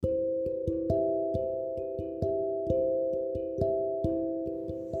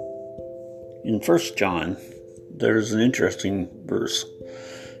In 1 John, there's an interesting verse.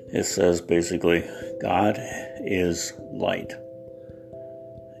 It says basically, God is light.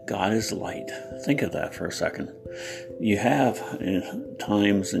 God is light. Think of that for a second. You have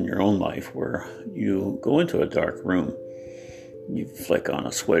times in your own life where you go into a dark room, you flick on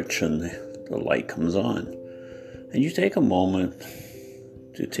a switch and the light comes on. And you take a moment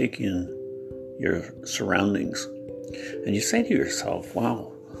to take in your surroundings. And you say to yourself,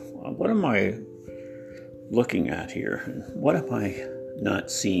 wow, what am I looking at here? And what am I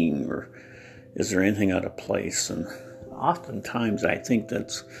not seeing? Or is there anything out of place? And oftentimes I think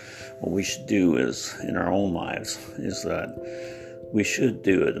that's what we should do is in our own lives, is that we should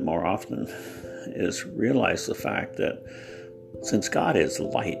do it more often, is realize the fact that since God is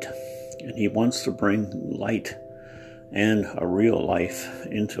light and He wants to bring light and a real life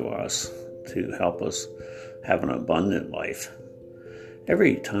into us to help us have an abundant life,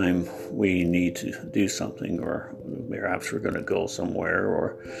 every time we need to do something, or perhaps we're going to go somewhere,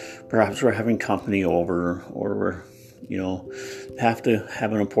 or perhaps we're having company over, or we're have to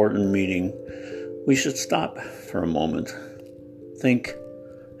have an important meeting, we should stop for a moment, think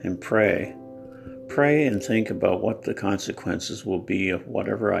and pray. Pray and think about what the consequences will be of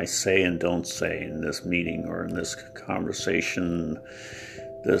whatever I say and don't say in this meeting or in this conversation,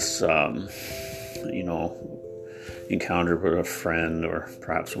 this, encounter with a friend, or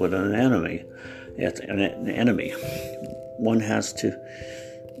perhaps with an enemy. One has to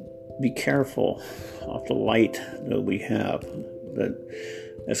be careful of the light that we have. That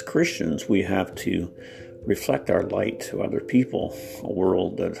as Christians, we have to reflect our light to other people, a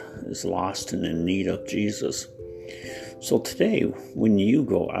world that is lost and in need of Jesus. So today, when you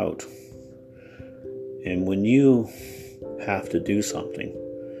go out and when you have to do something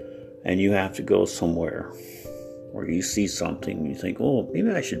and you have to go somewhere, or you see something, you think, oh, maybe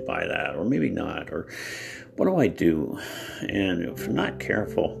I should buy that, or maybe not, or what do I do? And if we're not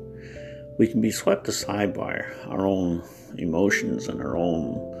careful, we can be swept aside by our own emotions and our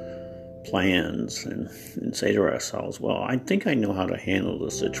own plans and say to ourselves, well, I think I know how to handle the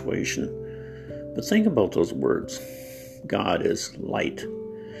situation. But think about those words. God is light.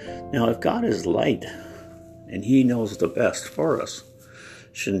 Now, if God is light and He knows the best for us,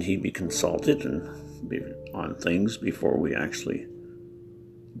 shouldn't He be consulted on things before we actually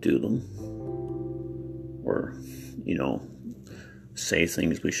do them? Or, say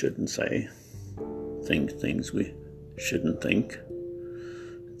things we shouldn't say, think things we shouldn't think,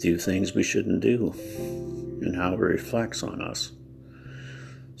 do things we shouldn't do, and how it reflects on us.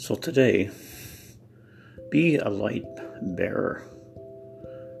 So today, be a light bearer.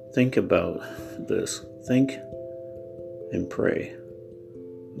 Think about this. Think and pray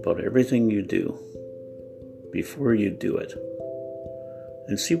about everything you do before you do it,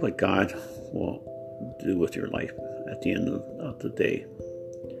 and see what God will do with your life at the end of the day.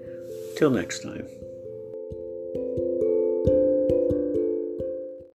 Till next time.